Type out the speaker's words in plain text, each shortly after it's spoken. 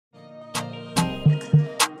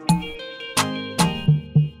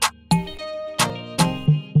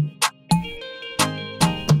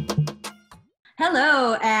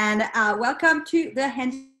Hello, and welcome to the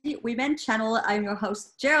Handy Women channel. I'm your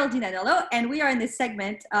host, Geraldine Anello, and we are in this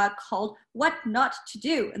segment called What Not to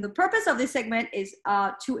Do. And the purpose of this segment is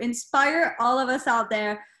to inspire all of us out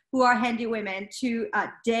there who are handy women to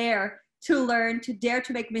dare to learn, to dare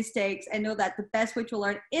to make mistakes, and know that the best way to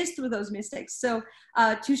learn is through those mistakes. So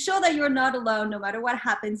to show that you're not alone, no matter what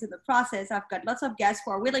happens in the process, I've got lots of guests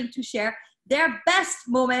who are willing to share their best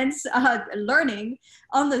moments learning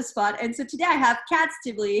on the spot. And so today I have Kat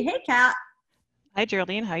Stibley. Hey, Kat. Hi,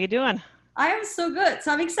 Geraldine. How you doing? I am so good.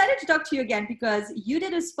 So I'm excited to talk to you again because you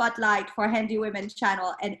did a spotlight for Handy Women's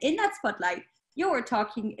channel. And in that spotlight, you were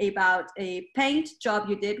talking about a paint job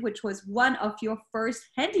you did, which was one of your first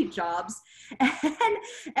handy jobs.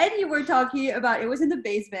 And you were talking about, it was in the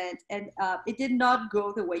basement and it did not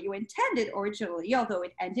go the way you intended originally, although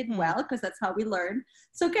it ended well, because that's how we learn.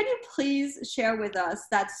 So can you please share with us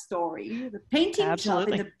that story, the painting job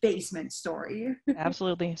in the basement story?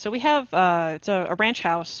 Absolutely. So we have, it's a ranch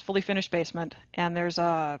house, fully finished basement. And there's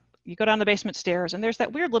you go down the basement stairs and there's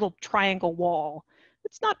that weird little triangle wall.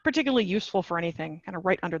 It's not particularly useful for anything, kind of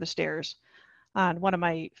right under the stairs. And one of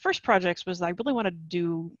my first projects was I really wanted to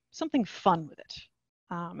do something fun with it.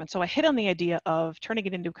 And so I hit on the idea of turning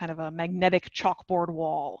it into kind of a magnetic chalkboard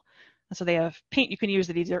wall. And so they have paint you can use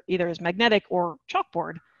that either as magnetic or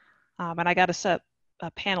chalkboard. And I got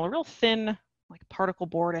a panel, a real thin, like particle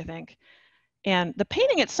board, I think. And the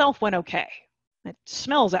painting itself went okay. It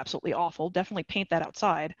smells absolutely awful. Definitely paint that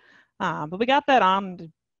outside. But we got that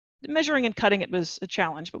on. Measuring and cutting it was a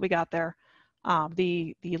challenge, but we got there.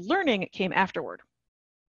 The learning came afterward.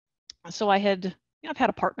 So I've had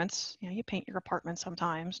apartments. You paint your apartment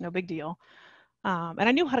sometimes, no big deal. And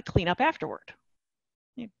I knew how to clean up afterward.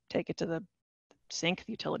 You take it to the sink,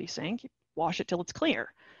 the utility sink, you wash it till it's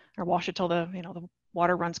clear, or wash it till the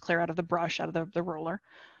water runs clear out of the brush, out of the roller.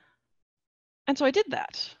 And so I did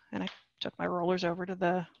that, and I took my rollers over to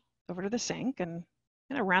the sink and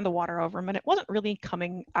I ran the water over them, and it wasn't really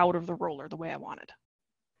coming out of the roller the way I wanted.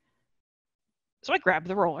 So I grabbed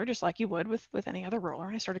the roller, just like you would with any other roller,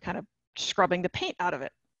 and I started kind of scrubbing the paint out of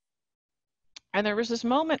it. And there was this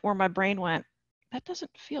moment where my brain went, that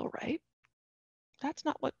doesn't feel right. That's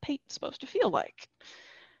not what paint's supposed to feel like.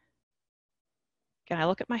 And I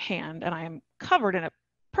look at my hand, and I am covered in a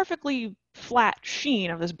perfectly flat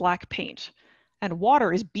sheen of this black paint, and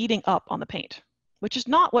water is beating up on the paint, which is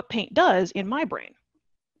not what paint does in my brain.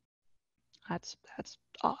 That's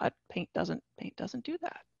odd. Paint doesn't do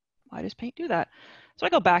that. Why does paint do that? So I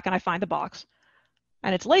go back and I find the box,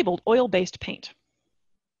 and it's labeled oil-based paint.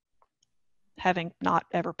 Having not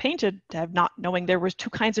ever painted, not knowing there was two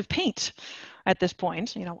kinds of paint at this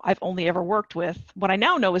point, I've only ever worked with what I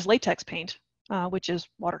now know is latex paint, which is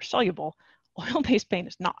water soluble. Oil-based paint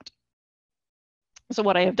is not. So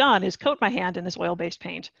what I have done is coat my hand in this oil-based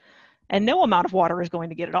paint, and no amount of water is going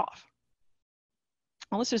to get it off.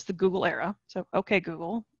 Well, this is the Google era. So, okay,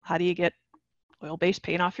 Google, how do you get oil-based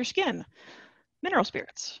paint off your skin? Mineral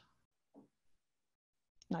spirits.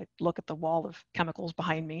 And I look at the wall of chemicals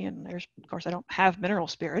behind me, and of course, I don't have mineral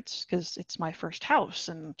spirits because it's my first house.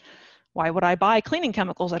 And why would I buy cleaning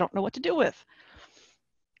chemicals I don't know what to do with?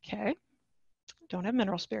 Okay, don't have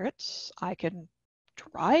mineral spirits. I can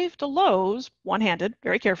drive to Lowe's one-handed,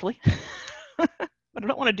 very carefully, but I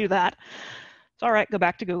don't want to do that. So, all right, go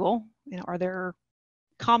back to Google. Are there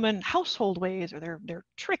common household ways, or their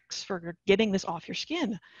tricks for getting this off your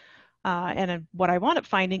skin? And what I wound up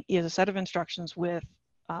finding is a set of instructions with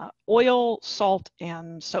oil, salt,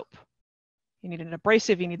 and soap. You need an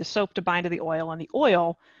abrasive, you need the soap to bind to the oil, and the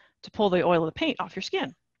oil to pull the oil of the paint off your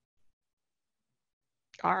skin.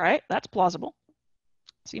 All right, that's plausible.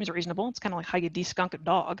 Seems reasonable. It's kind of like how you de-skunk a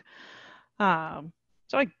dog.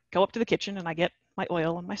 So I go up to the kitchen and I get my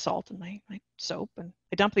oil and my salt and my soap, and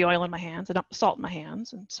I dump the oil in my hands, I dump the salt in my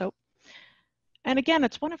hands and soap. And again,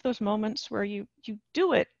 it's one of those moments where you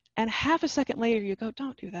do it, and half a second later you go,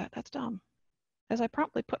 don't do that, that's dumb. As I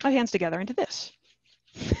promptly put my hands together into this.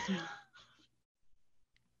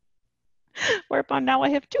 Whereupon now I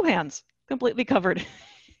have two hands completely covered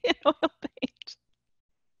in oil paint.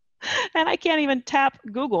 And I can't even tap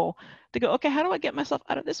Google to go, okay, how do I get myself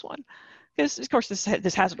out of this one? Because of course this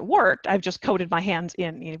hasn't worked. I've just coated my hands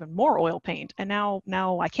in even more oil paint, and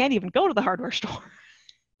now I can't even go to the hardware store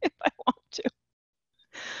if I want to.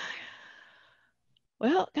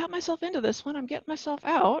 Well, got myself into this one. I'm getting myself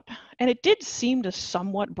out, and it did seem to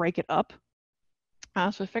somewhat break it up.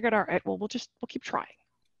 So I figured, all right, well, we'll keep trying.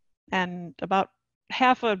 And about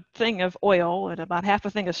half a thing of oil and about half a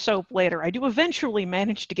thing of soap later, I do eventually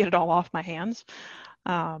manage to get it all off my hands.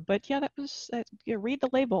 But yeah, that was, you read the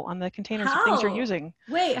label on the containers of things you're How? using.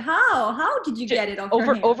 Wait, how did you get it off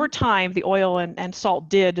your Over hand? time, the oil and salt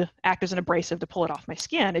did act as an abrasive to pull it off my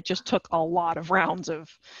skin. It just took a lot of rounds of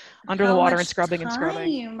under the How water and much scrubbing and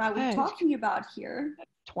scrubbing. time are we talking about here?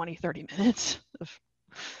 20, 30 minutes of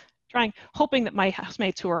trying, hoping that my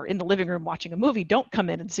housemates who are in the living room watching a movie don't come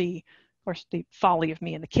in and see, of course, the folly of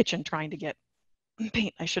me in the kitchen trying to get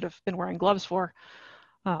paint I should have been wearing gloves for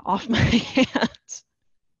off my hands.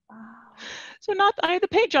 Wow. So the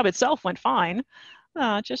paint job itself went fine.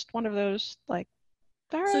 Just one of those like,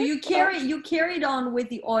 all So right. you carried on with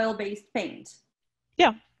the oil-based paint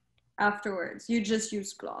Yeah. afterwards. You just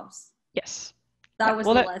used gloves. Yes. That was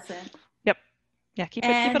the lesson. Yep. Yeah. Keep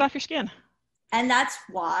it off your skin. And that's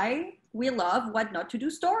why we love What Not to Do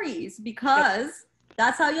stories, because Yep.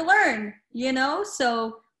 that's how you learn, you know?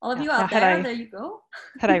 So all of you out there, there you go.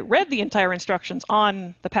 Had I read the entire instructions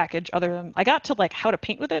on the package, other than I got to like how to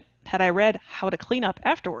paint with it, had I read how to clean up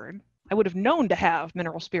afterward, I would have known to have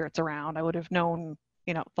mineral spirits around. I would have known,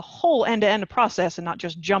 the whole end-to-end process and not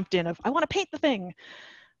just jumped in of, I want to paint the thing.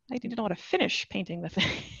 I didn't know how to finish painting the thing.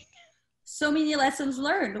 So many lessons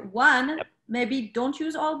learned. One, Yep. maybe don't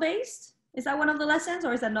use oil-based. Is that one of the lessons,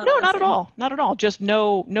 or is that not? No, not at all. Not at all. Just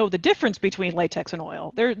know the difference between latex and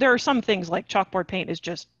oil. There are some things like chalkboard paint is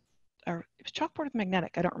just, or it was chalkboard with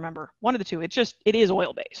magnetic. I don't remember. One of the two. It is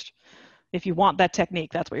oil based. If you want that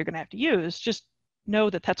technique, that's what you're going to have to use. Just know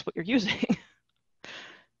that that's what you're using.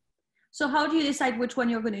 So how do you decide which one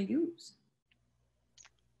you're going to use?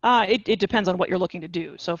 It depends on what you're looking to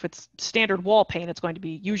do. So if it's standard wall paint, it's going to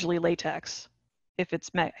be usually latex. If it's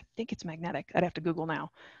I think it's magnetic. I'd have to Google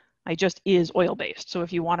now. It just is oil based. So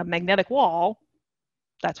if you want a magnetic wall,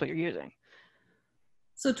 that's what you're using.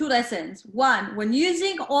 So 2 lessons. One, when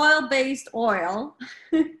using oil-based oil-based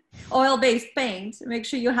paint, make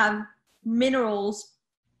sure you have minerals,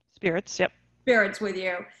 Spirits, yep. spirits with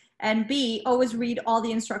you. And B, always read all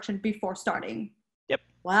the instructions before starting. Yep.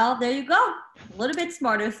 Well, there you go. A little bit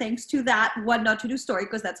smarter thanks to that What Not to Do story,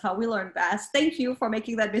 because that's how we learn best. Thank you for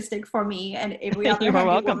making that mistake for me and every other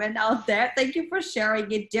handy woman out there. Thank you for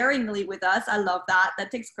sharing it daringly with us. I love that.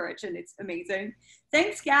 That takes courage and it's amazing.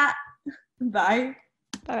 Thanks, Kat. Bye.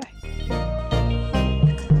 Bye.